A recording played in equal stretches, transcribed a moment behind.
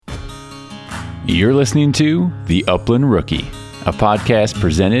You're listening to The Upland Rookie, a podcast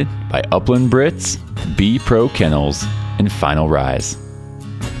presented by Upland Brits, B Pro Kennels, and Final Rise.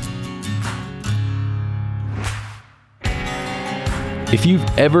 If you've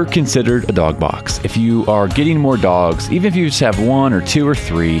ever considered a dog box, if you are getting more dogs, even if you just have one or two or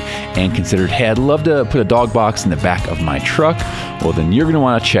three, and considered, hey, I'd love to put a dog box in the back of my truck, well, then you're going to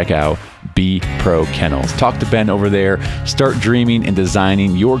want to check out B Pro Kennels. Talk to Ben over there. Start dreaming and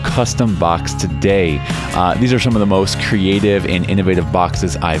designing your custom box today. These are some of the most creative and innovative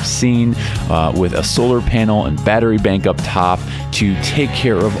boxes I've seen, with a solar panel and battery bank up top to take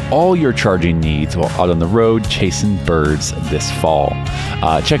care of all your charging needs while out on the road chasing birds this fall.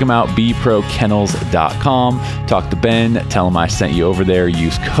 Check them out, bprokennels.com. Talk to Ben. Tell him I sent you over there.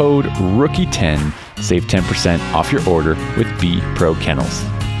 Use code ROOKIE10. Save 10% off your order with B Pro Kennels.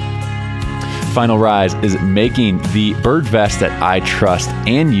 Final Rise is making the bird vest that I trust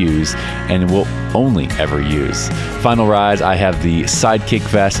and use and will only ever use. Final Rise, I have the Sidekick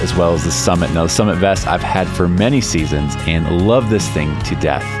vest as well as the Summit. Now, the Summit vest I've had for many seasons and love this thing to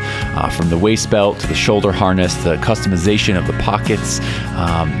death. From the waist belt to the shoulder harness, the customization of the pockets,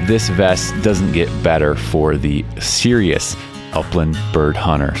 this vest doesn't get better for the serious upland bird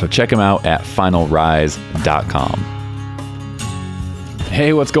hunter. So check them out at finalrise.com.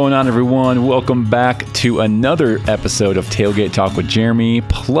 Hey, what's going on, everyone? Welcome back to another episode of Tailgate Talk with Jeremy,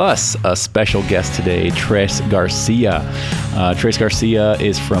 plus a special guest today, Tres Garcia. Tres Garcia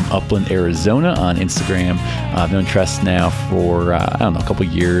is from Upland, Arizona on Instagram. I've known Tres now for, a couple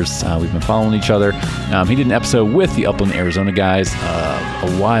years. We've been following each other. He did an episode with the Upland, Arizona guys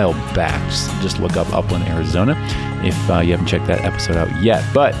a while back. Just look up Upland, Arizona if you haven't checked that episode out yet.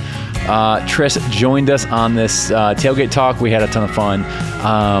 But Tres joined us on this Tailgate Talk. We had a ton of fun.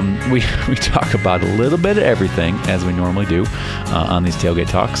 We talk about a little bit of everything, as we normally do on these Tailgate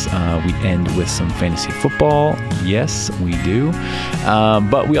Talks. We end with some fantasy football. Yes, we do.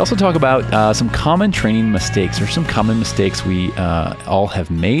 But we also talk about some common training mistakes, or some common mistakes we all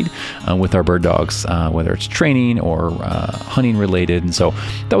have made with our bird dogs, whether it's training or hunting related. And so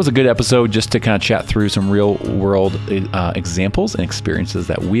that was a good episode just to kind of chat through some real world examples and experiences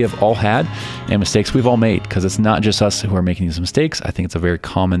that we have all had and mistakes we've all made, because it's not just us who are making these mistakes. I think it's a very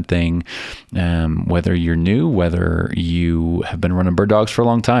common thing, whether you're new, whether you have been running bird dogs for a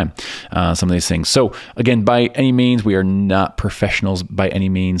long time, some of these things. So again, by any means, we are not professionals by any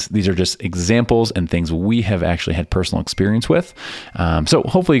means. These are just examples and things we have actually had personal experience with. So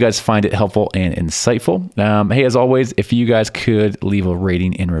hopefully you guys find it helpful and insightful. Hey, as always, if you guys could leave a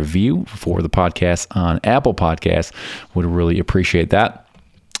rating and review for the podcast on Apple Podcasts, would really appreciate that.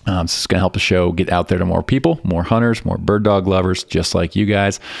 This is going to help the show get out there to more people, more hunters, more bird dog lovers, just like you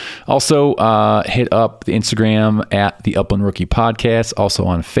guys. Also, hit up the Instagram at the Upland Rookie Podcast, also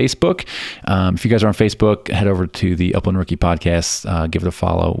on Facebook. If you guys are on Facebook, head over to the Upland Rookie Podcast, give it a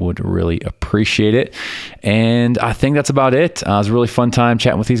follow. Would really appreciate it. And I think that's about it. It was a really fun time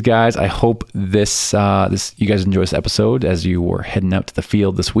chatting with these guys. I hope this you guys enjoy this episode as you were heading out to the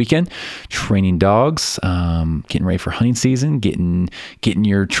field this weekend, training dogs, getting ready for hunting season, getting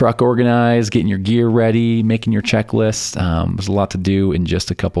your truck organized, getting your gear ready, making your checklist. There's a lot to do in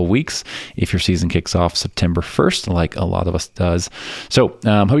just a couple of weeks if your season kicks off September 1st, like a lot of us does. So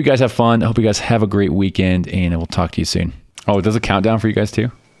hope you guys have fun. I hope you guys have a great weekend, and we'll talk to you soon. Oh, does it count down for you guys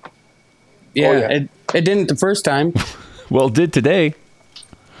too? Yeah, it didn't the first time. Well, it did today.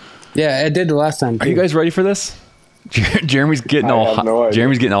 Yeah, it did the last time too. Are you guys ready for this? Jeremy's getting all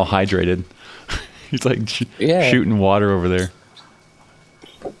hydrated. He's like shooting water over there.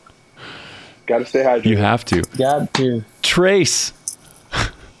 Got to stay hydrated. You have to. Got to. Trace.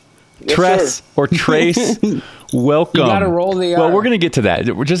 Yes, Trace sir. or Trace, welcome. You got to roll the Well, we're going to get to that.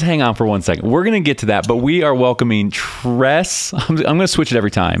 Just hang on for 1 second. We're going to get to that, but we are welcoming Tress. I'm going to switch it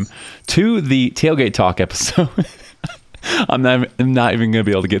every time to the Tailgate Talk episode. I'm not even going to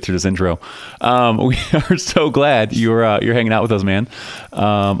be able to get through this intro. We are so glad you're hanging out with us, man,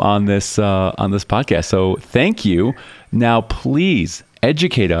 on this podcast. So thank you. Now, please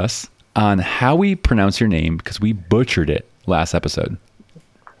educate us on how we pronounce your name, because we butchered it last episode.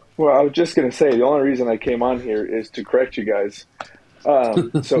 Well, I was just going to say, the only reason I came on here is to correct you guys.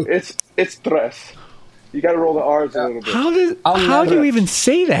 So it's Tres. You got to roll the R's a little bit. How do you even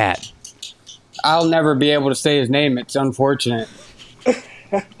say that? I'll never be able to say his name. It's unfortunate.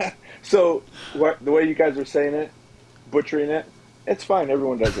 So the way you guys are saying it, butchering it, it's fine.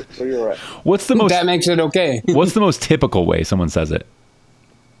 Everyone does it, so you're right. That makes it okay. What's the most typical way someone says it?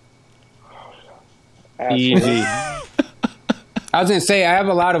 Easy. I was gonna say I have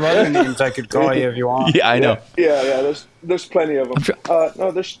a lot of other names I could call you if you want. Yeah, I know. Yeah. There's plenty of them.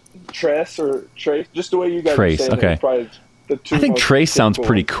 No, there's Tress or Trace. Just the way you guys Trace, are saying okay. it, probably the two. I think most Trace sounds typical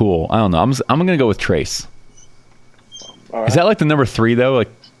pretty ones. cool. I don't know. I'm going to go with Trace. All right. Is that like the number 3 though? Like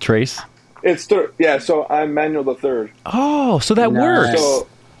Trace? It's third. Yeah. So I'm Manuel the third. Oh, so that Nice. works. So.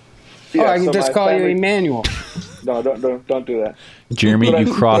 I can so just my call you family- Emmanuel. No, don't do that. Jeremy,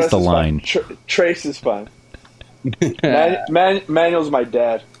 you crossed the Tress is line. fine. Trace is fine. Manuel's my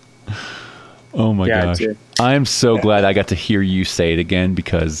dad. Oh my gosh. Gotcha. I am so glad I got to hear you say it again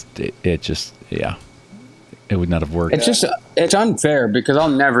because it just, it would not have worked. It's unfair because I'll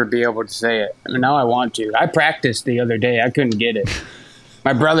never be able to say it. I mean, now I want to. I practiced the other day. I couldn't get it.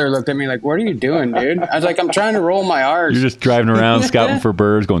 My brother looked at me like, "What are you doing, dude?" I was like, "I'm trying to roll my R's." You're just driving around scouting for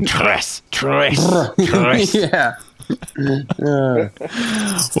birds going, Trace. Yeah.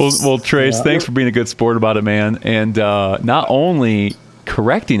 Well, Trace, thanks for being a good sport about it, man. And not only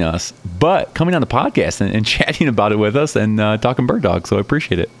correcting us, but coming on the podcast and chatting about it with us and talking bird dog. So I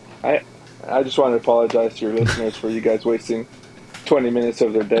appreciate it. I just want to apologize to your listeners for you guys wasting 20 minutes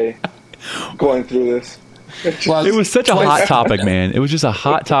of their day going through this. Well, It was such a hot topic, man. It was just a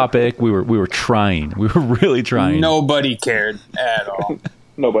hot topic. We were trying. We were really trying. nobody cared at all.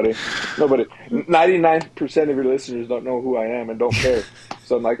 Nobody. 99% of your listeners don't know who I am and don't care.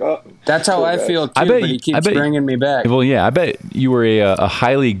 So I'm like, oh. That's how poor I guys. feel too. I bet but you- he keeps I bet- bringing me back. Well, yeah, I bet you were a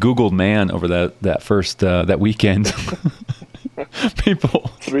highly Googled man over that first that weekend. People.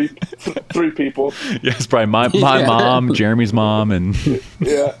 Three people. Yes, probably my Yeah. mom, Jeremy's mom, and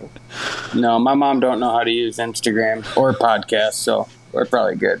Yeah. No, my mom don't know how to use Instagram or podcasts, so we're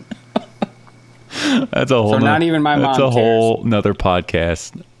probably good. that's a whole. So not even my That's mom a whole another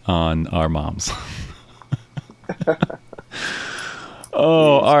podcast on our moms.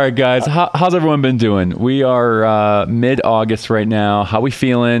 Oh, all right, guys. How's everyone been doing? We are mid-August right now. How we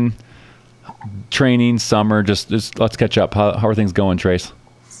feeling? Training, summer. Just let's catch up. How are things going, Trace?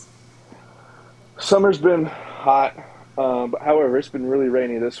 Summer's been hot, but however, it's been really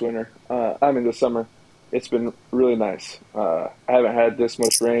rainy this winter. This summer. It's been really nice. I haven't had this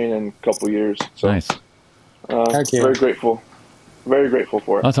much rain in a couple years, so Nice. Heck yeah. very grateful. Very grateful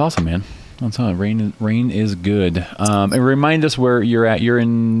for it. That's awesome, man. That's awesome. Rain is good. And remind us where you're at. You're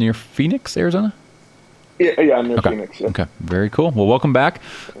near Phoenix, Arizona? Yeah, I'm near Okay. Phoenix. Yeah. Okay. Very cool. Well, welcome back.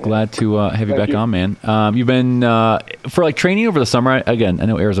 Glad to have you Thank back you. on, man. You've been for like training over the summer. Again, I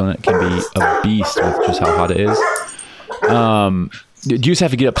know Arizona can be a beast with just how hot it is. Do you just have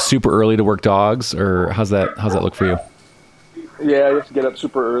to get up super early to work dogs, or how's that look for you? Yeah, you have to get up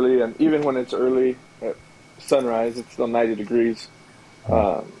super early, and even when it's early at sunrise, it's still 90 degrees.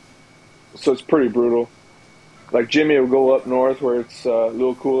 So it's pretty brutal. Like Jimmy will go up north where it's a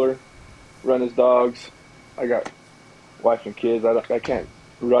little cooler, run his dogs. I got wife and kids. I can't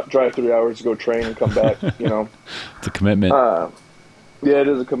drive 3 hours to go train and come back. It's a commitment. Yeah, it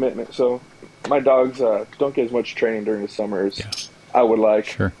is a commitment. So my dogs don't get as much training during the summer as I would like.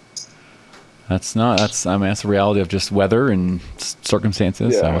 Sure. That's the reality of just weather and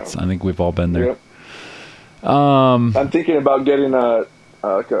circumstances. Yeah. So I think we've all been there. Yep. I'm thinking about getting a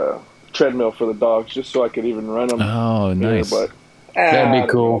treadmill for the dogs just so I could even run them. Oh, here, nice. but That'd be I don't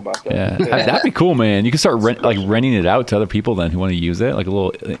know cool. about that. Yeah, that'd be cool, man. You can start renting it out to other people then who want to use it, like a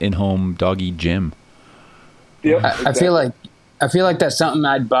little in-home doggy gym. Yep, I feel like that's something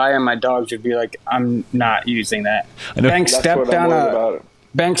I'd buy, and my dogs would be like, "I'm not using that." I know. Bank That's stepped what I'm on worried about.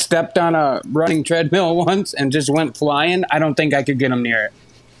 Bank stepped on a running treadmill once and just went flying. I don't think I could get him near it.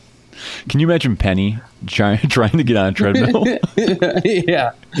 Can you imagine Penny trying to get on a treadmill?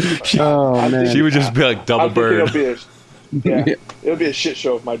 Yeah. Oh man. She would just be like double I'm thinking bird. it'll be a shit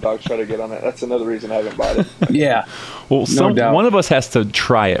show if my dogs try to get on it. That's another reason I haven't bought it. Yeah. Well, doubt. one of us has to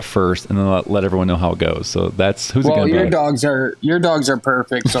try it first, and then let everyone know how it goes. So that's who's it Well, going to your be? dogs are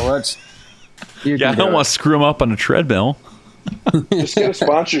perfect. So let's. Yeah, I don't want to screw them up on a treadmill. Just get a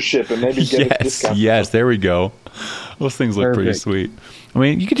sponsorship and maybe get a Yes, discount. yes, there we go. Those things look pretty Perfect. sweet. I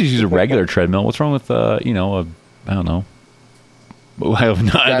mean, you could just use a regular treadmill. What's wrong with I don't know. I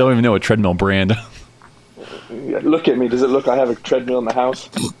don't even know a treadmill brand. Yeah, look at me. Does it look like I have a treadmill in the house?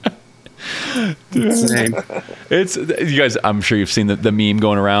 Same. It's you guys. I'm sure you've seen the meme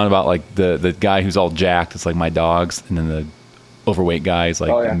going around about like the guy who's all jacked. It's like my dogs, and then the overweight guy is like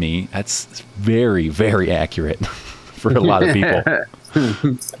Oh, yeah. me. That's very, very accurate for a lot of people.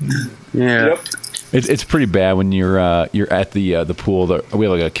 Yeah. Yep. It's pretty bad when you're at the pool. We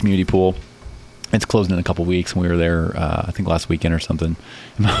have like a community pool. It's closing in a couple weeks, and we were there I think last weekend or something.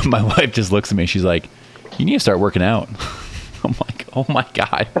 And my wife just looks at me. She's like, "You need to start working out." I'm like, "Oh my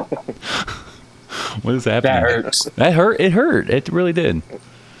god." What is happening? That hurts. That hurt. It hurt. It really did.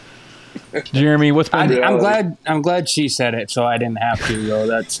 Jeremy, what's been? I'm glad she said it, so I didn't have to. Though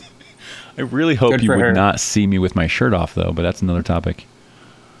that's. I really hope Good you for would her. not see me with my shirt off, though. But that's another topic.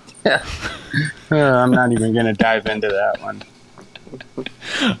 I'm not even going to dive into that one.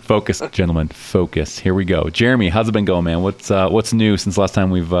 Focus, gentlemen. Focus. Here we go. Jeremy, how's it been going, man? What's new since last time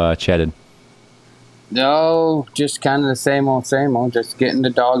we've chatted? No, just kind of the same old, same old. Just getting the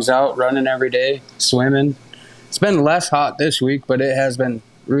dogs out, running every day, swimming. It's been less hot this week, but it has been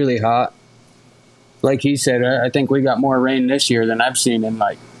really hot. Like he said, I think we got more rain this year than I've seen in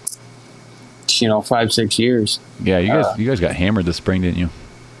 5-6 years. Yeah, you guys got hammered this spring, didn't you?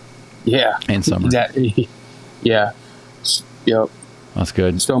 Yeah. And summer. Yeah. Yep. That's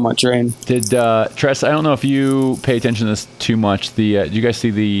good. So much rain. Did Tress? I don't know if you pay attention to this too much. Did you guys see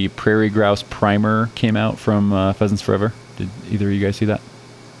the prairie grouse primer came out from Pheasants Forever? Did either of you guys see that?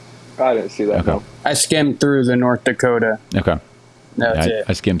 I didn't see that. Okay. No. I skimmed through the North Dakota. Okay. That's it.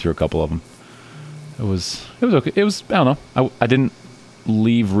 I skimmed through a couple of them. It was okay. It was, I don't know. I didn't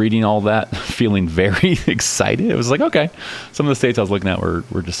leave reading all that feeling very excited. It was like, okay, some of the states I was looking at were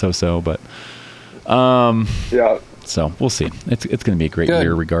just so, but Yeah. so we'll see. It's going to be a great Good.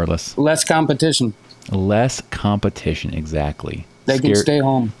 year regardless. Less competition. Less competition, exactly. They can stay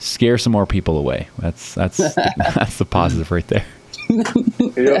home. Scare some more people away. That's that's the positive right there.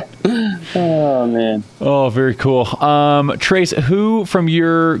 Yeah. Oh, man. Oh, very cool. Trace, who from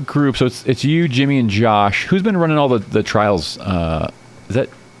your group? So it's you, Jimmy, and Josh. Who's been running all the trials? Is that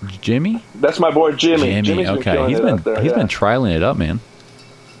Jimmy? That's my boy Jimmy. Jimmy's been okay. killing He's it been out there, been trialing it up, man.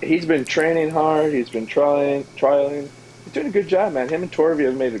 He's been training hard. He's been trialing. He's doing a good job, man. Him and Torvey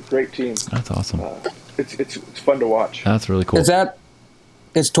have made a great team. That's awesome. It's fun to watch. That's really cool. Is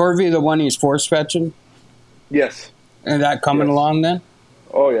Torvey the one he's force fetching? Yes. Is that coming Yes. along then?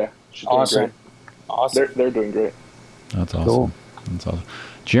 Oh yeah. She's doing Awesome. great. Awesome. They're doing great. That's awesome. Cool. That's awesome.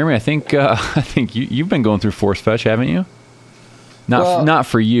 Jeremy, I think you've been going through force fetch, haven't you? Not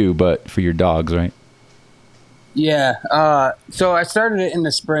for you, but for your dogs, right? Yeah. So I started it in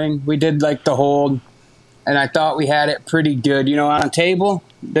the spring. We did the hold, and I thought we had it pretty good. On a table,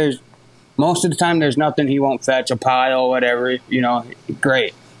 most of the time there's nothing he won't fetch, a pile, whatever.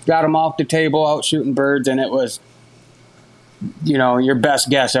 Great. Got him off the table, out shooting birds, and it was, your best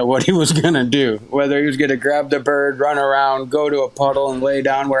guess at what he was going to do. Whether he was going to grab the bird, run around, go to a puddle, and lay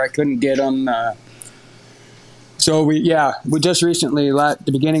down where I couldn't get him. So we just recently, at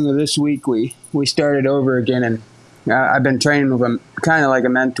the beginning of this week, we started over again, and I've been training with him kind of like a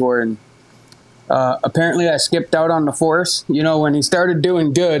mentor, and apparently I skipped out on the force. When he started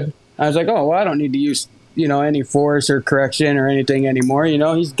doing good, I was like, oh, well, I don't need to use, any force or correction or anything anymore.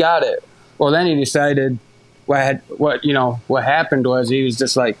 He's got it. Well, then he decided what happened was he was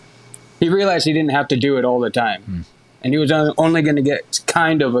just he realized he didn't have to do it all the time. And he was only going to get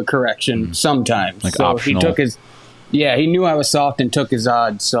kind of a correction sometimes. Like so optional. he took he knew I was soft and took his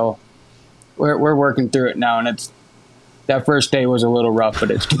odds. So we're working through it now, and that first day was a little rough,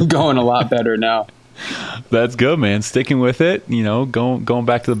 but it's going a lot better now. That's good, man. Sticking with it, going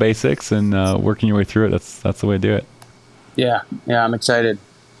back to the basics and working your way through it. That's the way to do it. Yeah, I'm excited.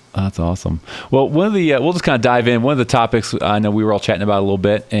 That's awesome. Well, one of the we'll just kind of dive in. One of the topics I know we were all chatting about a little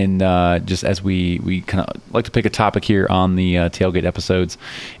bit, and just as we kind of like to pick a topic here on the Tailgate episodes,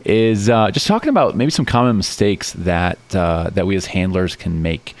 is just talking about maybe some common mistakes that we as handlers can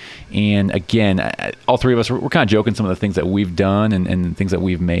make. And again, all three of us we're kind of joking some of the things that we've done and things that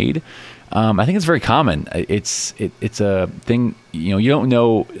we've made. I think it's very common. It's a thing, you don't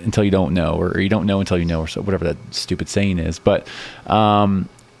know until you don't know, or you don't know until you know, or so whatever that stupid saying is. But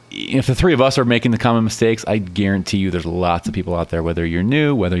if the three of us are making the common mistakes, I guarantee you there's lots of people out there, whether you're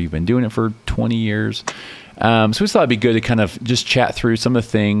new, whether you've been doing it for 20 years. So we thought it'd be good to kind of just chat through some of the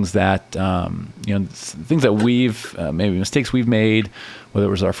things that, things that we've, maybe mistakes we've made, whether it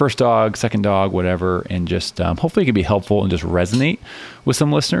was our first dog, second dog, whatever, and just hopefully it can be helpful and just resonate with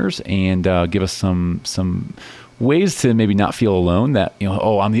some listeners and give us some ways to maybe not feel alone that,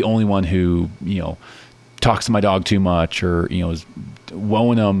 I'm the only one who, talks to my dog too much or, is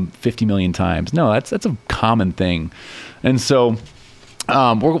woeing them 50 million times. No, that's a common thing. And so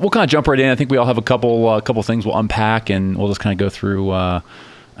we'll kind of jump right in. I think we all have a couple things we'll unpack, and we'll just kind of go through. We'll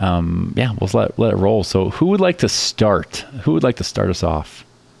just let it roll. So who would like to start? Who would like to start us off?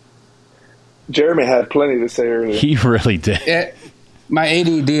 Jeremy had plenty to say earlier. He really did. My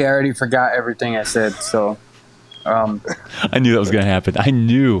ADD, I already forgot everything I said. So I knew that was going to happen.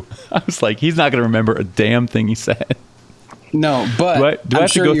 I was like, he's not going to remember a damn thing he said. No, but do I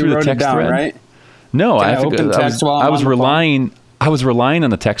have to go through the text thread? Right? No, I have to open go. text while I'm I was on the phone? relying on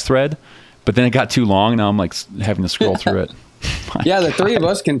the text thread, But then it got too long. Now I'm like having to scroll through it. Yeah, the three of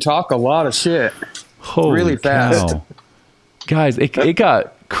us can talk a lot of shit. Holy really fast. cow. Guys, it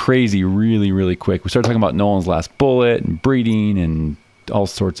got crazy really, really quick. We started talking about Nolan's last bullet and breeding and all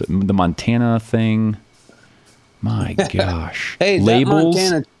sorts of the Montana thing. My gosh. Hey, labels.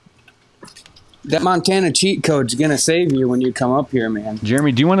 That Montana cheat code's gonna save you when you come up here, man.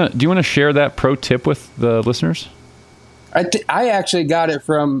 Jeremy, do you want to share that pro tip with the listeners? I actually got it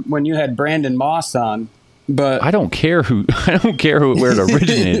from when you had Brandon Moss on, but I don't care where it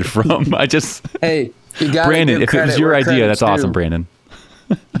originated from. I just hey, you got Brandon, if it was your idea, that's awesome, Brandon.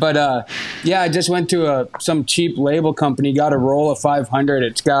 But yeah, I just went to some cheap label company, got a roll of 500.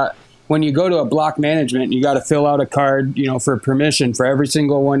 It's got, when you go to a block management, you got to fill out a card, for permission for every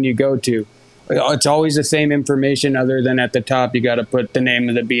single one you go to. It's always the same information other than at the top you got to put the name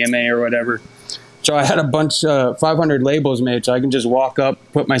of the BMA or whatever. So I had a bunch 500 labels made, so I can just walk up,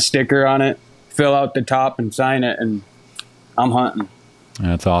 put my sticker on it, fill out the top and sign it, and I'm hunting.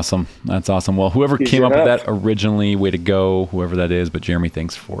 That's awesome. Well, whoever came up with that originally, way to go, whoever that is. But Jeremy,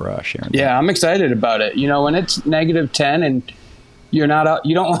 thanks for sharing that. Yeah, I'm excited about it. When it's -10 and you're not out,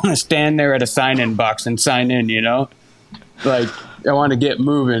 you don't want to stand there at a sign-in box and sign in, Like, I want to get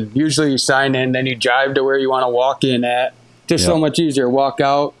moving. Usually you sign in, then you drive to where you want to walk in at. Just so much easier. Walk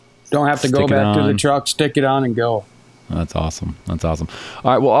out, don't have to go back to the truck, stick it on and go. That's awesome. All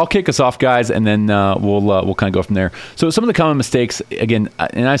right, well, I'll kick us off, guys, and then we'll kind of go from there. So some of the common mistakes, again,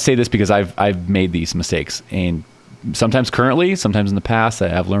 and I say this because I've made these mistakes, and sometimes currently, sometimes in the past,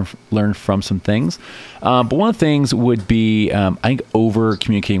 I've learned from some things. But one of the things would be, I think, over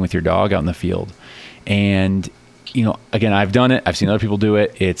communicating with your dog out in the field. And again, I've done it. I've seen other people do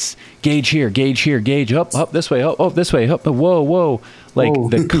it. It's gauge here, gauge up this way, up this way, up, whoa. Like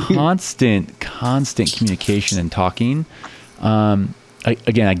the constant communication and talking. I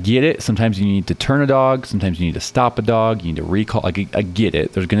get it. Sometimes you need to turn a dog. Sometimes you need to stop a dog. You need to recall. I get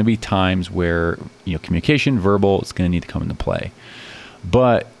it. There's going to be times where, communication, verbal, it's going to need to come into play.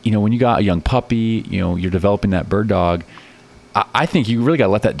 But, when you got a young puppy, you're developing that bird dog, I think you really got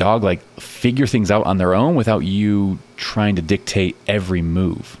to let that dog figure things out on their own without you trying to dictate every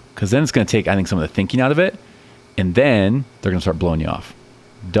move. Because then it's going to take, I think, some of the thinking out of it. And then they're going to start blowing you off.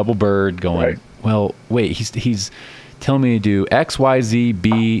 Double bird going, right. Well, wait, he's telling me to do X, Y, Z,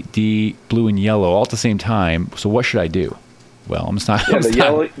 B, D, blue, and yellow all at the same time. So what should I do? Well, I'm just not.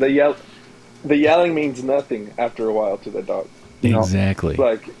 Yeah, the yelling means nothing after a while to the dog. Exactly.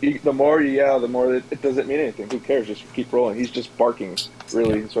 The more you yell, the more it doesn't mean anything. Who cares? Just keep rolling. He's just barking.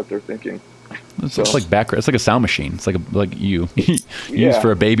 Really, is what they're thinking. It's like background. It's like a sound machine. It's like you use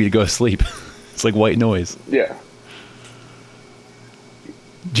for a baby to go to sleep. It's like white noise. Yeah.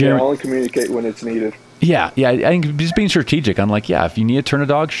 Only communicate when it's needed. Yeah. I think just being strategic. I'm like, if you need to turn a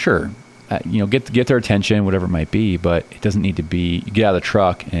dog, sure. Get their attention, whatever it might be, but it doesn't need to be. You get out of the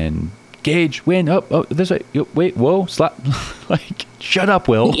truck and gauge, wind, oh, this way. Wait, whoa, slap. Shut up,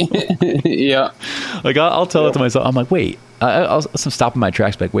 Will. Yeah. I'll tell it to myself. I'm like, wait. I'll stop in my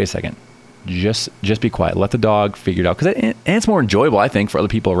tracks. Wait a second. Just be quiet. Let the dog figure it out. And it's more enjoyable, I think, for other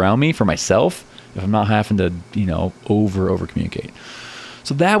people around me, for myself, if I'm not having to, over communicate.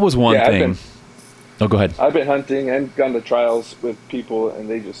 So that was one thing. Go ahead. I've been hunting and gone to trials with people, and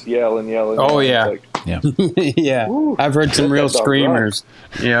they just yell and yell. Oh, yeah. Yeah. Yeah. Woo, I've heard some real screamers.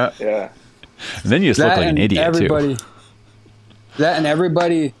 Yeah. And then you just look like an idiot, too. That and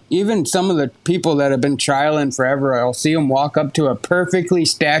everybody, even some of the people that have been trialing forever, I'll see them walk up to a perfectly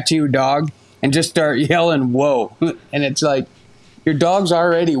statued dog and just start yelling, whoa. And it's like, your dog's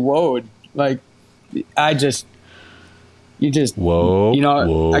already whoa'd. Whoa,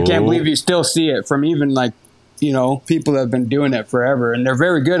 whoa. I can't believe you still see it from even people that have been doing it forever, and they're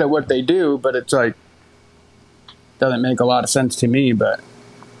very good at what they do, but it's doesn't make a lot of sense to me, but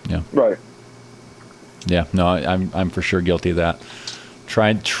yeah. Right. Yeah, no, I'm for sure guilty of that.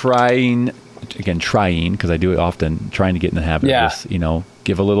 Trying, because I do it often, trying to get in the habit of just,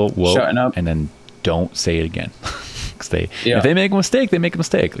 give a little whoa, shutting up, and then don't say it again. If they make a mistake, they make a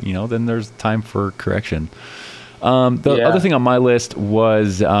mistake. Then there's time for correction. The other thing on my list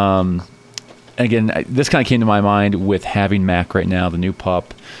was, again, this kind of came to my mind with having Mac right now, the new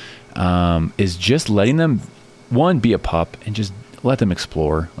pup, is just letting them, one, be a pup and just let them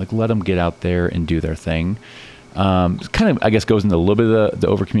explore, let them get out there and do their thing. Kind of, I guess, goes into a little bit of the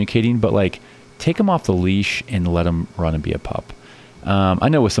over communicating, but take them off the leash and let them run and be a pup. I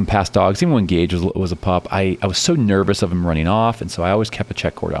know with some past dogs, even when Gage was a pup, I was so nervous of him running off, and so I always kept a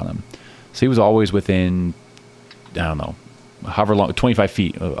check cord on him. So he was always within, I don't know, however long, 25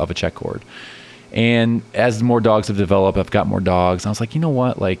 feet of a check cord. And as more dogs have developed, I've got more dogs. And I was like, you know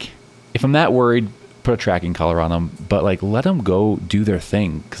what? if I'm that worried, put a tracking collar on them, but like let them go do their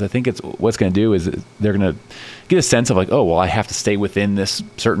thing, because I think it's what's going to do is they're going to get a sense of like, oh well, I have to stay within this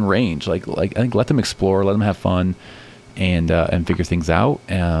certain range. Like I think let them explore, let them have fun, and figure things out.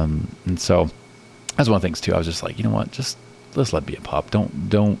 And so that's one of the things too. I was just like, you know what, just let's let be a pup.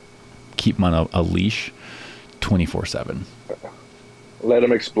 Don't keep them on a leash 24/7. Let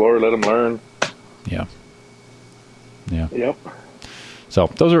them explore, let them learn. Yeah. Yep. So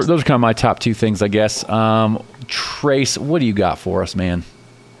those are kind of my top two things, I guess. Trace, what do you got for us, man?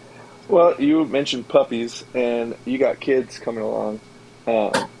 Well, you mentioned puppies, and you got kids coming along,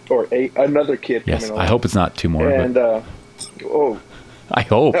 or another kid Yes, coming along. I hope it's not two more. And I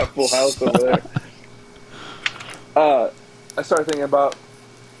hope. full house over there. I started thinking about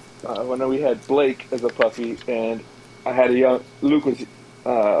when we had Blake as a puppy, and I had Luke was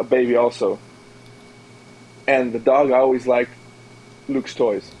a baby also, and the dog always liked Luke's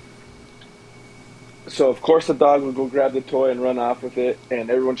toys. So of course the dog would go grab the toy and run off with it, and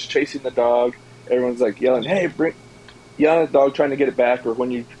everyone's chasing the dog. Everyone's like yelling, "Hey, yelling at the dog, trying to get it back." Or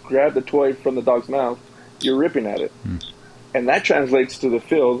when you grab the toy from the dog's mouth, you're ripping at it, and that translates to the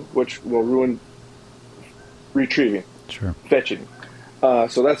field, which will ruin retrieving, fetching.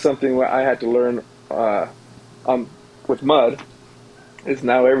 So that's something that I had to learn with Mud. Is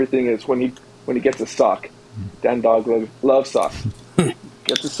now everything is when he gets a sock. Dan dog loves socks.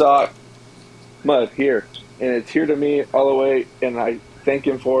 Gets a sock, Mud, here. And it's here to me all the way, and I thank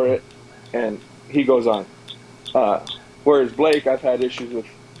him for it, and he goes on. Whereas Blake, I've had issues with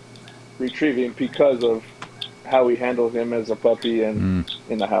retrieving because of how we handled him as a puppy and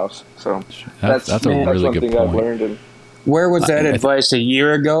in the house. So that's a really something good point. I've learned. And where was that advice a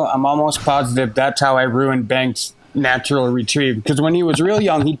year ago? I'm almost positive that's how I ruined Banks' natural retrieve. Because when he was real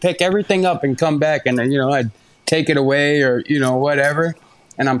young, he'd pick everything up and come back, and then, I'd take it away or, whatever.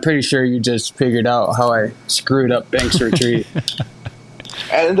 And I'm pretty sure you just figured out how I screwed up Banks' retrieve.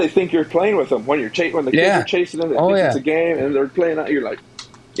 And they think you're playing with them when the kids are chasing them. They think it's a game, and they're playing out. You're like,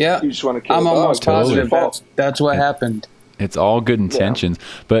 you just want to kill. I'm almost positive Totally. that's what happened. It's all good intentions,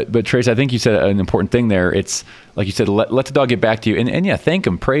 but Trace, I think you said an important thing there. It's like you said, let the dog get back to you, and thank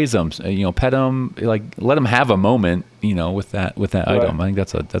him, praise him, pet him, like let him have a moment, with that item. I think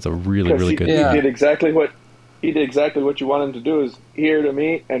that's a really really good. He did exactly what you want him to do. Is here to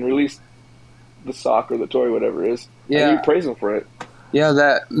me and release the sock or the toy, whatever it is. Yeah, and you praise him for it.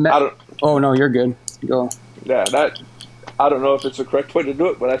 Yeah, oh no, you're good. Go. Yeah, I don't know if it's the correct way to do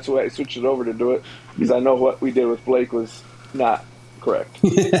it, but that's the way I switched it over to do it, because I know what we did with Blake was not correct.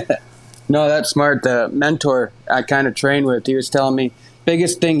 No, that's smart. The mentor I kind of trained with, he was telling me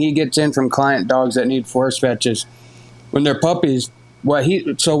biggest thing he gets in from client dogs that need force fetches when they're puppies. What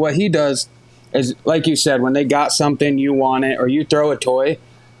he does is, like you said, when they got something, you want it, or you throw a toy,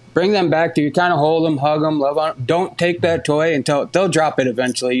 bring them back to you, kind of hold them, hug them, love on them. Don't take that toy until they'll drop it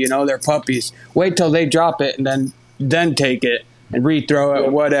eventually. They're puppies. Wait till they drop it and then take it and rethrow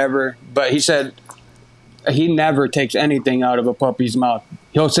it, whatever. But he said he never takes anything out of a puppy's mouth.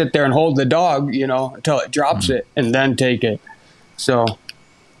 He'll sit there and hold the dog, until it drops it and then take it. So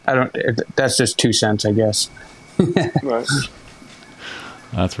that's just 2 cents, I guess. Right.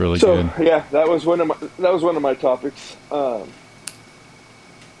 That's really good. So yeah, that was one of my topics. You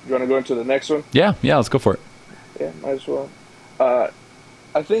want to go into the next one? Yeah, let's go for it. Yeah, might as well.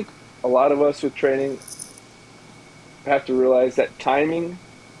 I think a lot of us with training have to realize that timing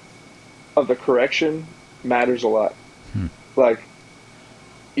of the correction matters a lot. Like,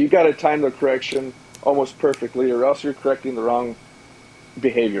 you got to time the correction almost perfectly, or else you're correcting the wrong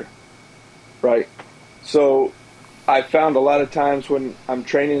behavior, right? So I found a lot of times when I'm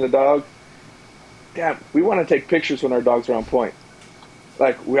training the dog, we want to take pictures when our dogs are on point.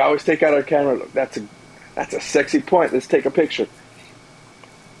 Like, we always take out our camera. Look, that's a sexy point. Let's take a picture.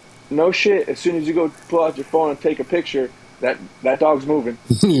 No shit. As soon as you go pull out your phone and take a picture, that dog's moving.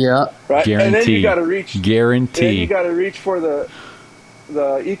 Yeah. Right. Guarantee. And then you got to reach. Guarantee. Then you got to reach for the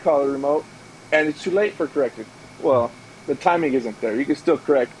e-collar remote, and it's too late for correcting. Well, the timing isn't there. You can still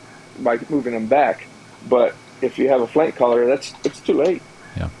correct by moving them back, but if you have a flank collar, it's too late.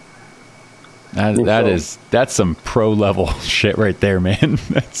 Yeah. That's some pro level shit right there, man.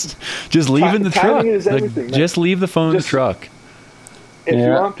 That's just leaving the truck. Is everything, just leave the phone in the truck. If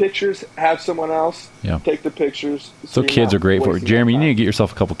you want pictures, have someone else take the pictures. So kids are great for it. Jeremy, you need to get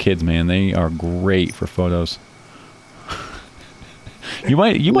yourself a couple kids, man. They are great for photos. You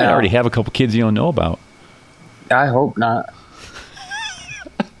might already have a couple kids you don't know about. I hope not.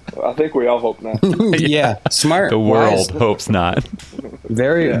 I think we all hope not. Yeah, smart. The world hopes not.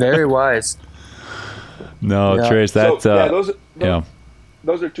 Very, very wise. No, Trace, that's...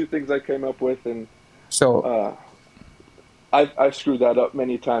 those are two things I came up with, and So I've screwed that up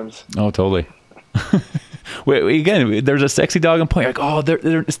many times. Oh, totally. Wait, again, there's a sexy dog in point. Like, oh,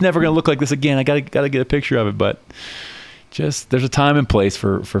 it's never going to look like this again. I gotta get a picture of it. But just there's a time and place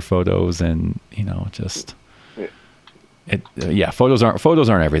for photos, and just photos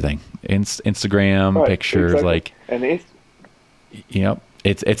aren't everything. Instagram Right, pictures, exactly. like, And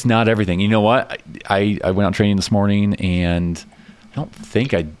it's not everything. You know what? I went out training this morning, and I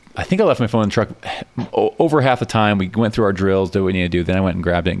think I left my phone in the truck over half the time. We went through our drills, did what we needed to do. Then I went and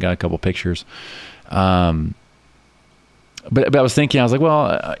grabbed it and got a couple pictures. But I was thinking, I was like,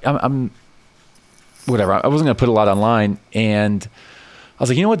 well, I'm whatever. I wasn't going to put a lot online, and I was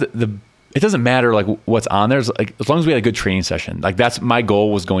like, you know what? It doesn't matter like what's on there. Like, as long as we had a good training session, like that's my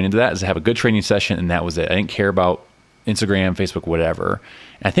goal was going into that, is to have a good training session, and that was it. I didn't care about Instagram, Facebook, whatever.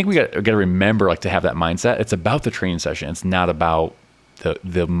 And I think we got to remember, like, to have that mindset. It's about the training session. It's not about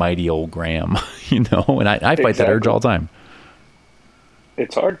the mighty old gram, And I fight that urge all the time.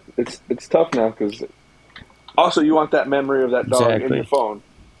 it's hard. It's tough now because also you want that memory of that dog in your phone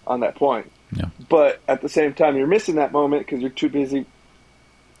on that point. Yeah. But at the same time, you're missing that moment because you're too busy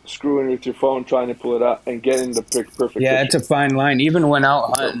screwing with your phone, trying to pull it out and getting the perfect picture. yeah, it's a fine line. Even when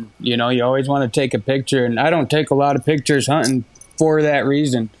out hunting, you always want to take a picture, and I don't take a lot of pictures hunting for that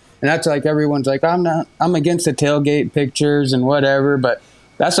reason. And that's like everyone's like, I'm against the tailgate pictures and whatever, but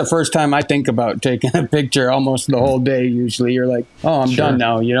that's the first time I think about taking a picture almost the whole day. Usually you're like, oh, I'm done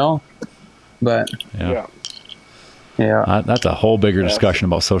now, But Yeah. That's a whole bigger discussion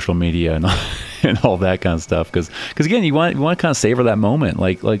about social media and all that kind of stuff. Because again, you want to kind of savor that moment.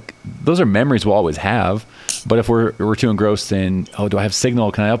 Like those are memories we'll always have. But if we're too engrossed in, oh, do I have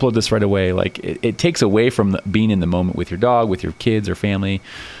signal? Can I upload this right away? Like it takes away from being in the moment with your dog, with your kids or family,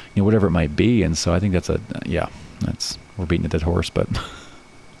 whatever it might be. And so I think we're beating a dead horse, but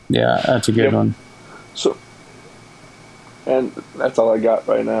yeah, that's a good one. So, and that's all I got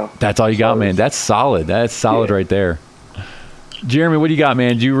right now. That's all you got, man. That's solid. That's solid right there. Jeremy, what do you got,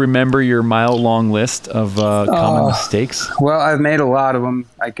 man? Do you remember your mile-long list of common mistakes? Well, I've made a lot of them.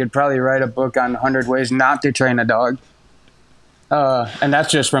 I could probably write a book on 100 ways not to train a dog. And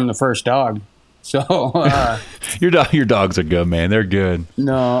that's just from the first dog. So your dogs are good, man. They're good.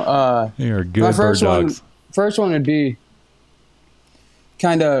 No, they are good bird dogs. First one would be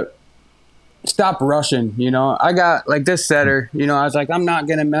kind of stop rushing. I got like this setter. I was like, I'm not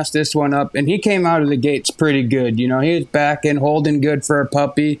gonna mess this one up, and he came out of the gates pretty good. He was back and holding good for a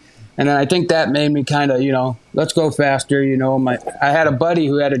puppy, and I think that made me kind of let's go faster. I had a buddy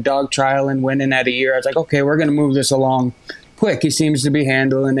who had a dog trial and winning at a year. I was like, okay, we're gonna move this along quick. He seems to be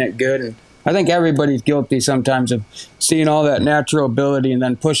handling it good, and I think everybody's guilty sometimes of seeing all that natural ability and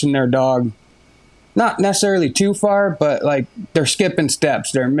then pushing their dog, not necessarily too far, but like they're skipping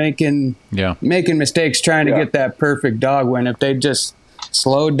steps. They're making mistakes trying to get that perfect dog, when if they just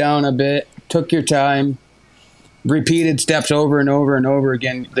slowed down a bit, took your time, repeated steps over and over and over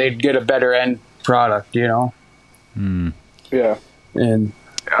again, they'd get a better end product, Yeah. And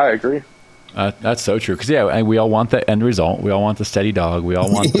I agree. That's so true. Because we all want the end result. We all want the steady dog. We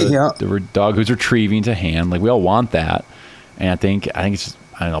all want the dog who's retrieving to hand. Like we all want that. And I think it's just,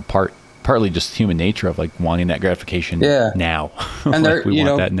 I don't know, partly just human nature of like wanting that gratification now. And like we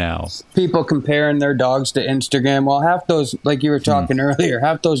want that now. People comparing their dogs to Instagram. Well, half those, like you were talking earlier,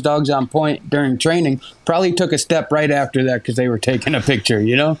 half those dogs on point during training probably took a step right after that because they were taking a picture.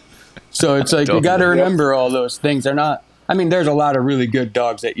 So it's like you got to remember all those things. They're not. I mean, there's a lot of really good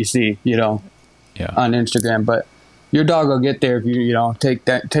dogs that you see, on Instagram, but your dog will get there if you,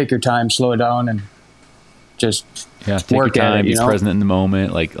 take your time, slow down, and just take work your time, at it, be present in the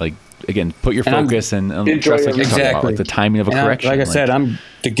moment. Like again, put your focus and trust, like you're talking about, like the timing of a correction. Like I said, I'm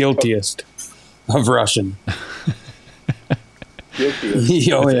the guiltiest of rushing.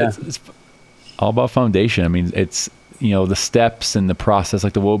 It's all about foundation. I mean, it's the steps and the process,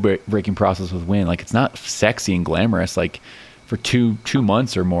 like the wall breaking process with Win. Like it's not sexy and glamorous. Like for two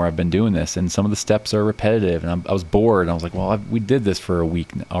months or more, I've been doing this, and some of the steps are repetitive. And I was bored. And I was like, well, we did this for a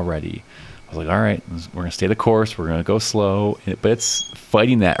week already. I was like, all right, we're gonna stay the course. We're gonna go slow. But it's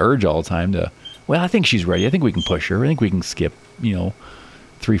fighting that urge all the time to, well, I think she's ready. I think we can push her. I think we can skip,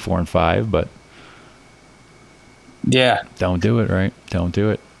 3, 4, and 5. But don't do it. Right? Don't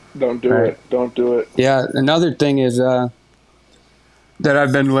do it. Don't do it. Don't do it. Yeah. Another thing is that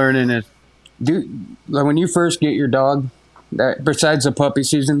I've been learning is when you first get your dog, that besides the puppy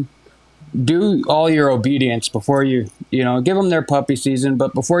season, do all your obedience before you give them their puppy season,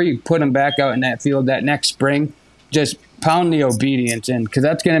 but before you put them back out in that field that next spring, just pound the obedience in, because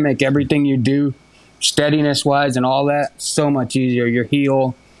that's going to make everything you do steadiness wise and all that, so much easier. Your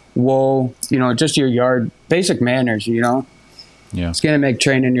heel, whoa, just your yard, basic manners, Yeah. It's going to make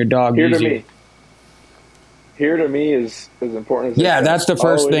training your dog easier. Here to me is as important as that's the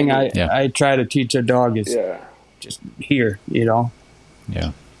first thing I try to teach a dog is just here, Yeah.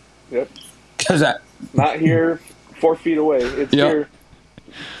 Yep. Because not here 4 feet away. It's here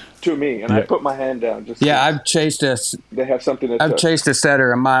to me, and I put my hand down. Just I've chased they have something to I've chased a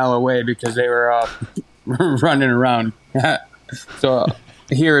setter a mile away because they were running around. So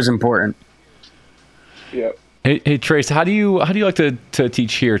here is important. Yep. Hey Trace, how do you like to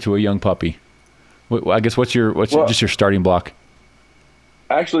teach here to a young puppy? I guess what's your starting block?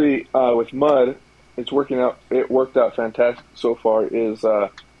 Actually, with Mud, it's working out. It worked out fantastic so far. Is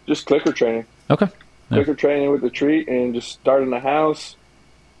just clicker training. Okay. Clicker training with the treat and just start in the house.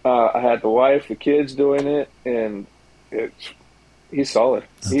 I had the wife, the kids doing it, and he's solid.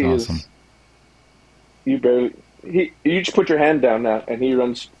 That's awesome. You just put your hand down now, and he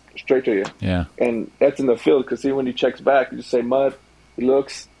runs straight to you. Yeah. And that's in the field because when he checks back, you just say Mud. He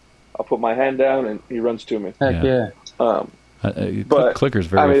looks. I'll put my hand down, and he runs to me. Heck yeah. But clicker's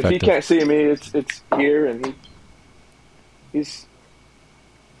very effective. If he can't see me, it's here, and he's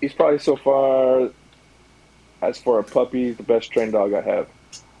probably so far, as for a puppy, the best trained dog I have.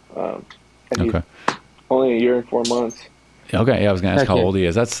 And he's only a year and 4 months. Okay, yeah, I was going to ask how old he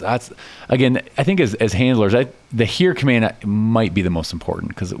is. That's again, I think as handlers, the hear command might be the most important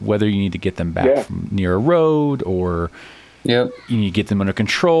because whether you need to get them back from near a road or you need to get them under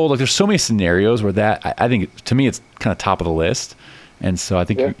control. Like there's so many scenarios where that I think to me it's kind of top of the list, and so I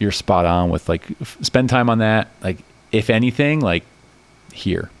think you're spot on with like spend time on that. Like if anything, like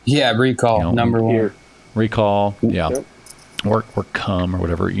hear. Yeah, recall number one. Here. Recall, or come or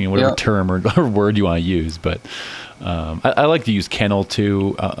whatever whatever term or word you want to use, but. I like to use kennel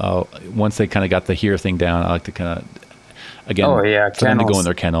too. Once they kind of got the hear thing down, I like to kind of again for them to go in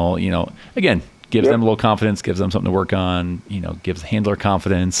their kennel. Again, gives them a little confidence, gives them something to work on. Gives the handler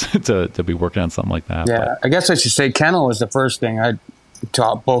confidence to be working on something like that. Yeah, I guess I should say kennel was the first thing I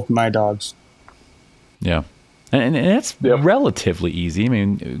taught both my dogs. Yeah, and it's relatively easy. I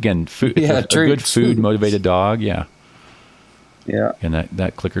mean, again, food, a good food motivated dog. Yeah. Yeah, and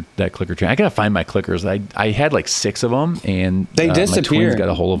that clicker train. I gotta find my clickers. I had like 6 of them, and they disappeared. My twins got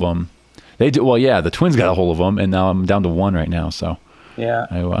a hold of them. They do well. Yeah, the twins got a hold of them, and now I'm down to 1 right now. So yeah,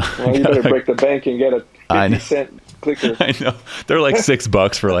 you better break the bank and get a 50-cent clicker. I know they're like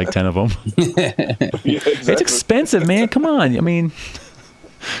 $6 for like 10 of them. It's expensive, man. Come on. I mean,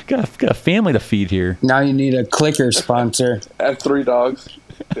 got a family to feed here. Now you need a clicker sponsor. And 3 dogs.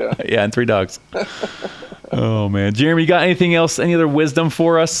 Yeah, yeah, and 3 dogs. Oh man, Jeremy, you got anything else? Any other wisdom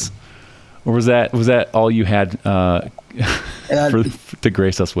for us, or was that all you had to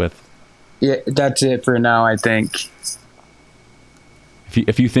grace us with? Yeah, that's it for now. I think.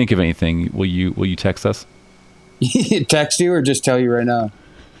 If you think of anything, will you text us? Text you or just tell you right now?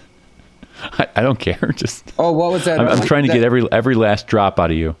 I don't care. Just what was that? I'm trying to get every last drop out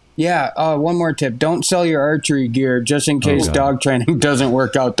of you. Yeah. One more tip: don't sell your archery gear just in case dog training doesn't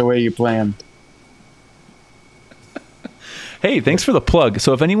work out the way you planned. Hey, thanks for the plug.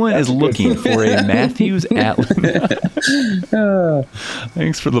 So if anyone is looking for a Matthews Atlas...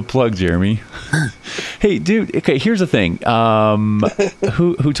 Thanks for the plug, Jeremy. Hey, dude, okay, here's the thing.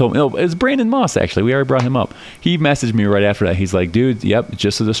 Who told me? Oh, it was Brandon Moss, actually. We already brought him up. He messaged me right after that. He's like, dude, yep,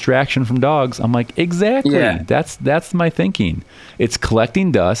 just a distraction from dogs. I'm like, exactly. Yeah. That's my thinking. It's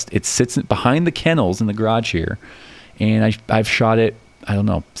collecting dust. It sits behind the kennels in the garage here. And I've shot it, I don't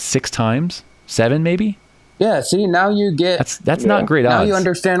know, 6 times? 7 maybe? Yeah, see, now you get... That's not great odds. Now you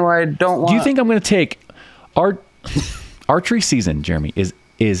understand why I don't want... Do you think I'm going to take... Archery season, Jeremy,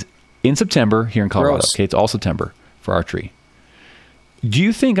 is in September here in Colorado. Gross. Okay, it's all September for archery. Do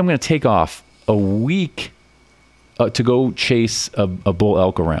you think I'm going to take off a week to go chase a bull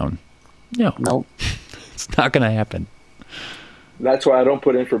elk around? No. Nope. It's not going to happen. That's why I don't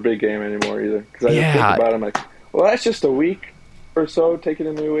put in for big game anymore either. Because I just think about it, I'm like, well, that's just a week or so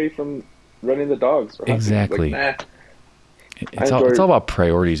taking me away from... running the dogs. Exactly. Like, nah. It's all about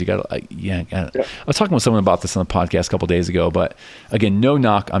priorities. You got to, I was talking with someone about this on the podcast a couple of days ago, but again, no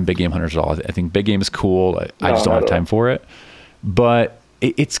knock on big game hunters at all. I think big game is cool. I just don't have time for it. But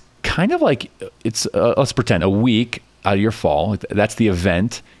it's kind of like let's pretend a week out of your fall. That's the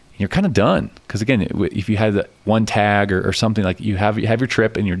event. And you're kind of done because again, if you had one tag or something like you have your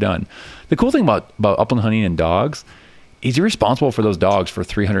trip and you're done. The cool thing about upland hunting and dogs. He's responsible for those dogs for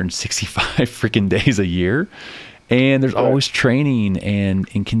 365 freaking days a year. And there's always training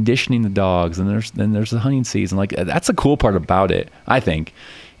and conditioning the dogs. And then there's the hunting season. Like that's the cool part about it, I think,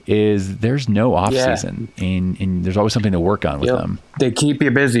 is there's no off season, and there's always something to work on with them. They keep you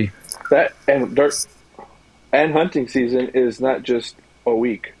busy. That and hunting season is not just a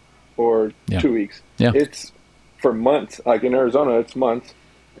week or 2 weeks. Yeah. It's for months. Like in Arizona, it's months,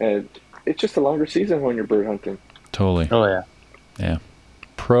 and it's just a longer season when you're bird hunting. Totally. Oh yeah. Yeah.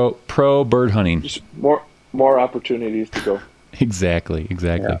 Pro bird hunting. Just more opportunities to go. Exactly.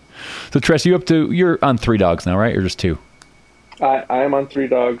 Yeah. So Tress, you're on 3 dogs now, right? Or just 2? I am on 3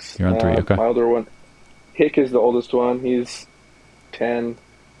 dogs. You're on 3, okay. My older one, Hick, is the oldest one. He's 10.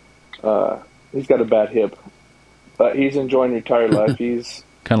 He's got a bad hip, but he's enjoying retired life. He's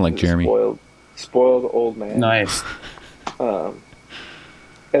kind of like Jeremy. Spoiled old man. Nice. And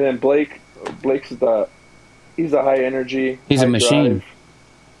then Blake's he's a high energy. He's a machine.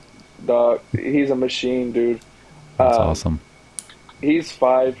 Dog. He's a machine, dude. That's awesome. He's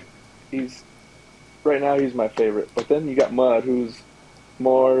 5. Right now he's my favorite. But then you got Mud, who's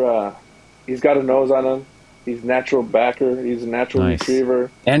more. He's got a nose on him. He's natural backer. He's a natural retriever,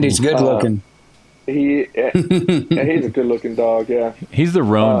 and he's good looking. He's a good looking dog. Yeah. He's the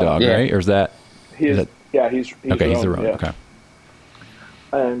roan dog, right? Or is that? He's okay. He's the roan. Yeah. Okay.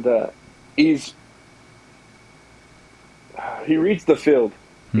 And he reads the field.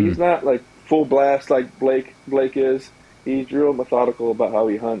 He's not like full blast like Blake is. He's real methodical about how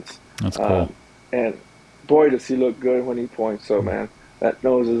he hunts. That's cool. And boy, does he look good when he points. So man, that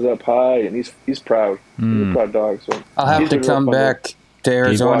nose is up high, and he's proud. He's a proud dog. So I'll have to come back to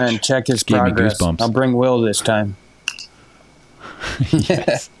Arizona and check his progress. I'll bring Will this time.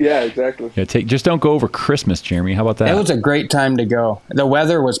 Yes. Yeah, exactly. Yeah, just don't go over Christmas, Jeremy. How about that? It was a great time to go. The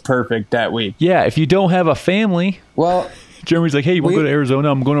weather was perfect that week. Yeah, if you don't have a family. Well, Jeremy's like, hey, you want to go to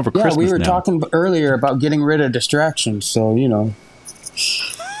Arizona? I'm going over Christmas now. Yeah, we were talking earlier about getting rid of distractions, so, you know.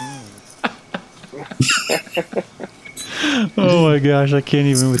 Oh, my gosh. I can't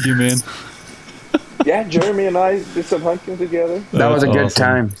even with you, man. Yeah, Jeremy and I did some hunting together. That was a good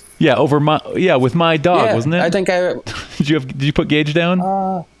time. Yeah, with my dog, wasn't it? I think Did you put Gage down?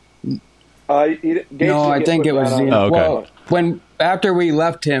 No, I think it was Zeno. Oh, okay. Well, after we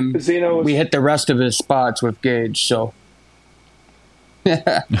left him, we hit the rest of his spots with Gage, so.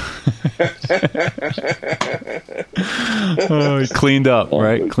 Oh, he cleaned up,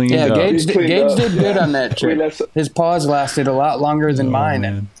 right? Cleaned up. Gage did good on that trip. His paws lasted a lot longer than mine.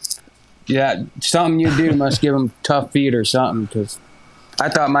 Man. Yeah, something you do must give him tough feet or something, because I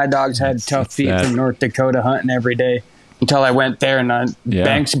thought my dogs had tough feet from North Dakota hunting every day until I went there and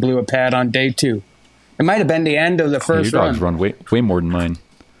Banks blew a pad on day 2. It might have been the end of the first your run. dogs run way more than mine.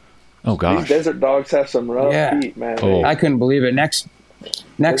 Oh, gosh. These desert dogs have some rough feet, man. Oh. I couldn't believe it. Next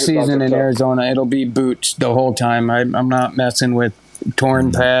season in Arizona, it'll be boots the whole time. I'm not messing with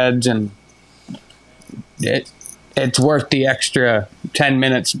torn pads, and it's worth the extra 10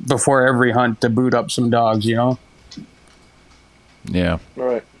 minutes before every hunt to boot up some dogs, you know? Yeah.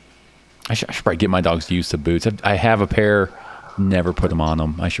 Right. I should probably get my dogs used to boots. I have a pair, never put them on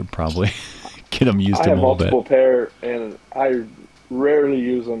them. I should probably get them used to them a little bit. I have multiple pair, and I rarely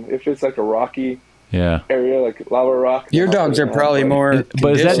use them. If it's like a rocky area, like lava rock. Your dogs are probably more.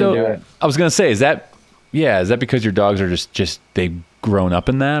 But is that I was gonna say, is that because your dogs are just they've grown up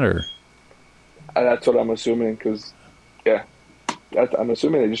in that, or? That's what I'm assuming, because I'm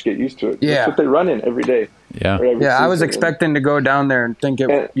assuming they just get used to it. Yeah, that's what they run in every day. Yeah, I was expecting to go down there and think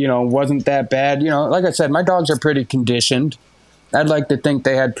it wasn't that bad. You know, like I said, my dogs are pretty conditioned. I'd like to think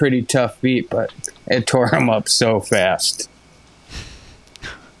they had pretty tough feet, but it tore them up so fast.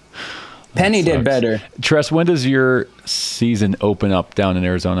 Penny did better. Tress, when does your season open up down in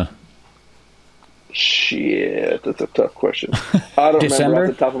Arizona? Shit, that's a tough question. I don't remember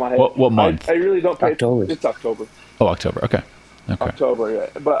off the top of my head. What month? I really don't pay October. It's October. Oh, October. Okay. October, yeah.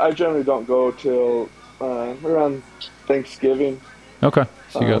 But I generally don't go till around Thanksgiving. Okay.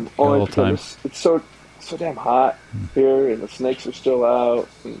 So you got a little time. It's so damn hot here, and the snakes are still out.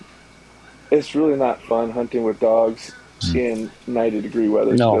 And it's really not fun hunting with dogs in 90-degree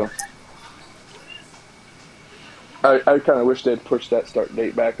weather still. I kind of wish they'd push that start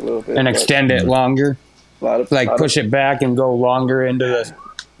date back a little bit. And extend it longer? Push it back and go longer into the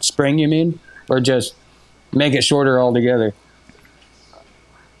spring, you mean? Or just make it shorter altogether?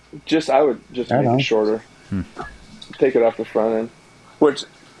 I would just make it shorter. Take it off the front end. Which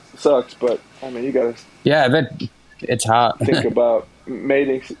sucks, but, I mean, you got to... Yeah, it's hot. think about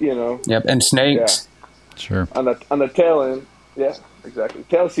mating, you know. Yep, and snakes. Yeah. Sure. On the tail end, yeah, exactly.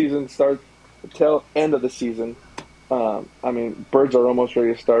 Tail season starts, the tail end of the season. I mean, birds are almost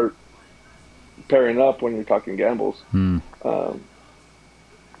ready to start pairing up when you're talking gambles.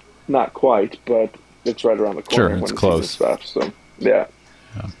 Not quite, but it's right around the corner when it's the close. season stops. So, yeah.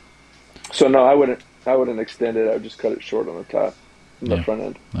 So no, I wouldn't extend it. I would just cut it short on the top, on the front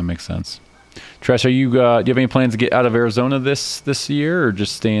end. That makes sense. Tress, do you have any plans to get out of Arizona this year, or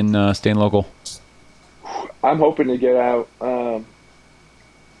just staying local? I'm hoping to get out. I'm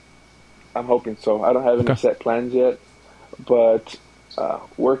hoping so. I don't have any set plans yet, but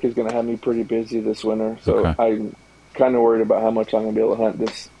work is going to have me pretty busy this winter. So I'm kind of worried about how much I'm going to be able to hunt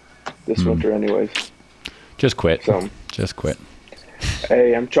this winter anyways. Just quit. Just quit.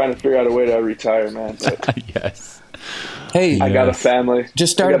 Hey, I'm trying to figure out a way to retire, man. Yes. Hey, I got a family.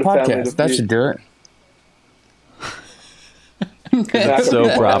 Just start a podcast. That should do it. It's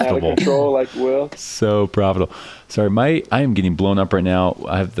so profitable. Control like Will. So profitable. Sorry, I am getting blown up right now.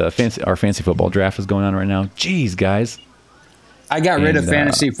 I have our fantasy football draft is going on right now. Jeez, guys. I got rid of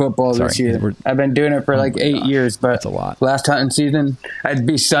fantasy football this year. I've been doing it for 8 years, but that's a lot. Last hunting season, I'd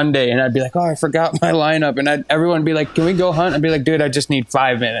be Sunday, and I'd be like, "Oh, I forgot my lineup," and everyone would be like, "Can we go hunt?" I'd be like, "Dude, I just need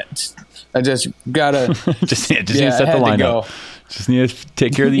 5 minutes. I just gotta just need to set the lineup. Just need to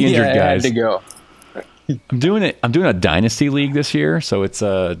take care of the injured guys." I had to go. I'm doing a dynasty league this year, so it's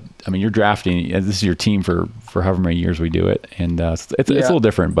you're drafting. This is your team for however many years we do it, and it's a little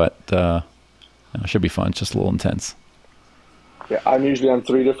different, but it should be fun. It's just a little intense. Yeah, I'm usually on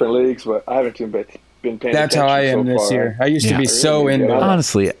 3 different leagues, but I haven't been paying attention. That's how I am this year. I used to be so into it.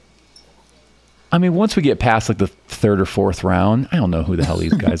 Honestly, once we get past the 3rd or 4th round, I don't know who the hell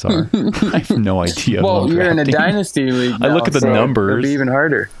these guys are. I have no idea. Well, you're in a dynasty league now, I look at the numbers. It'll be even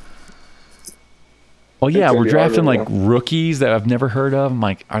harder. Well, yeah, we're drafting rookies that I've never heard of. I'm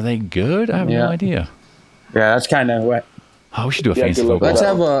like, are they good? I have no idea. Yeah, that's kind of what. Oh, we should do a fantasy football.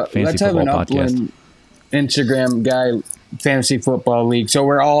 Let's have an Upland Instagram guy fantasy football league, so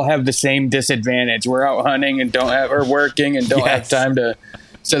we all have the same disadvantage. We're out hunting and or working and don't have time to.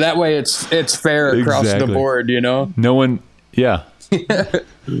 So that way, it's fair across the board. No one. Yeah.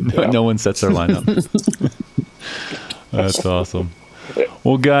 No one sets their lineup. That's awesome.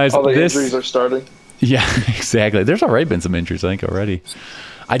 Well, guys, all the injuries are starting. Yeah, exactly. There's already been some injuries, I think, already.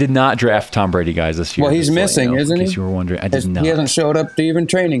 I did not draft Tom Brady, guys, this year. Well, he's missing, isn't he? In case you were wondering. I did not. He hasn't showed up to even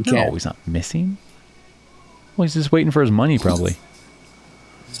training camp. No, he's not missing. Well, he's just waiting for his money, probably.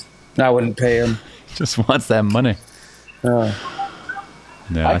 I wouldn't pay him. He just wants that money. No,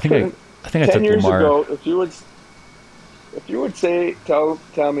 I think I took 10 years Lamar. ago, if you would tell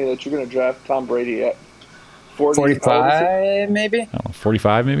me that you're going to draft Tom Brady at 45, maybe?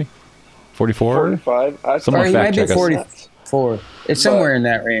 45, maybe? 44? 45. Or he might be 44. It's somewhere in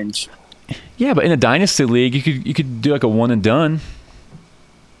that range. Yeah, but in a dynasty league, you could do a one and done.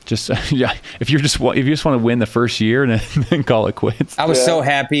 Just if you just want to win the first year and then call it quits. I was so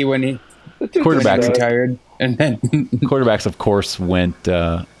happy when he retired, and then quarterbacks, of course, went.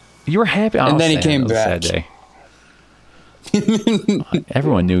 You were happy, and then he came back. Sad day.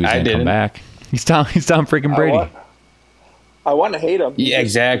 Everyone knew he was going to come back. He's Tom freaking Brady. I want to hate him. Yeah,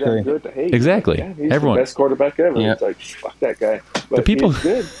 exactly. Good to hate. Exactly. Yeah, he's Everyone. the best quarterback ever. Yeah. It's like, fuck that guy. But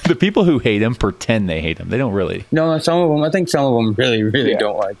the people who hate him pretend they hate him. They don't really. No, some of them. I think some of them really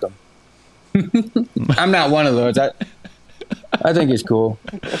don't like him. I'm not one of those. I think he's cool.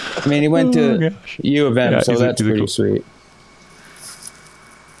 I mean, he went to U of M, so that's pretty sweet.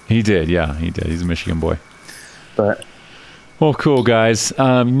 He did. He's a Michigan boy. But. Well, cool, guys.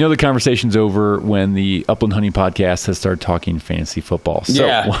 The conversation's over when the Upland Hunting Podcast has started talking fantasy football.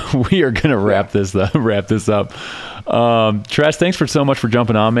 So we are going to wrap this up. Tress, thanks so much for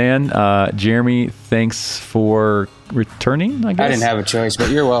jumping on, man. Jeremy, thanks for returning, I guess. I didn't have a choice, but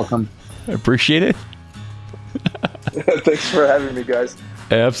you're welcome. I appreciate it. Thanks for having me, guys.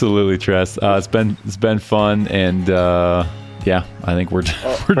 Absolutely, Tress. It's been fun, and I think we're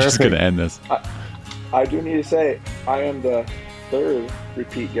just going to end this. I do need to say, I am the 3rd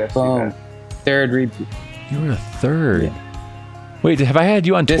repeat guest. Boom. 3rd repeat. You were the 3rd. Yeah. Wait, have I had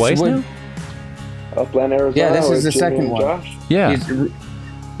you on twice now? Upland, Arizona. Yeah, this is the second one. Josh. Yeah.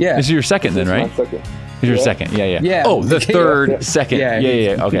 This is your second then, right? My second. This is your second. Yeah. Oh, the 3rd, second.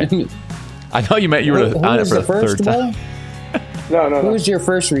 Yeah. Okay. I thought you meant you were on it for the 3rd time. No. Who was your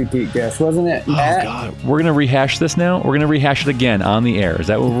first repeat guest? Wasn't it Matt? Oh, God. We're going to rehash this now? We're going to rehash it again on the air. Is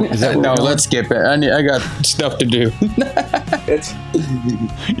that what No, let's skip it. I got stuff to do.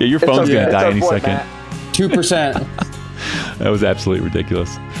 Your phone's going to die any second. 2%. That was absolutely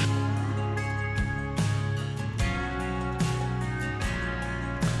ridiculous.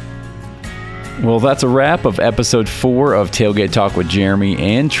 Well, that's a wrap of episode 4 of Tailgate Talk with Jeremy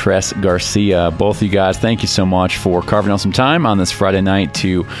and Tress Garcia. Both of you guys, thank you so much for carving out some time on this Friday night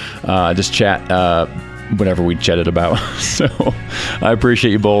to just chat whatever we chatted about. So I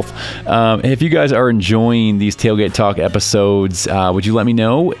appreciate you both. If you guys are enjoying these Tailgate Talk episodes, would you let me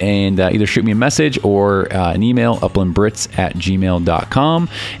know and either shoot me a message or an email, uplandbrits@gmail.com.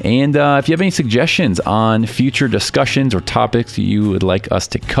 And if you have any suggestions on future discussions or topics you would like us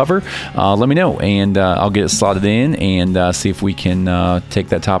to cover, let me know, and I'll get it slotted in and see if we can take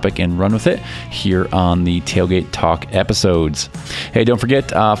that topic and run with it here on the Tailgate Talk episodes. Hey, don't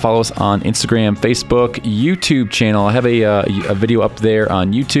forget, follow us on Instagram, Facebook, YouTube channel. I have a video up there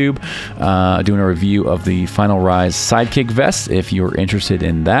on YouTube doing a review of the Final Rise Sidekick vest if you're interested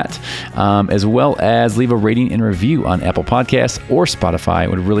in that, as well as leave a rating and review on Apple Podcasts or Spotify. It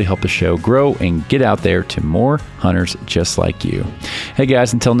would really help the show grow and get out there to more hunters just like you. Hey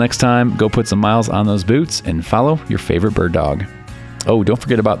guys, until next time, go put some miles on those boots and follow your favorite bird dog. Oh, don't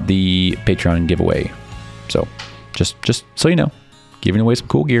forget about the Patreon giveaway. So just so you know, giving away some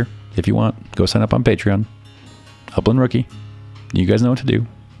cool gear. If you want, go sign up on Patreon. Upland Rookie. You guys know what to do.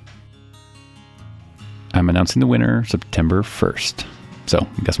 I'm announcing the winner September 1st. So,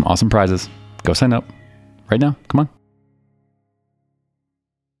 you got some awesome prizes. Go sign up right now. Come on.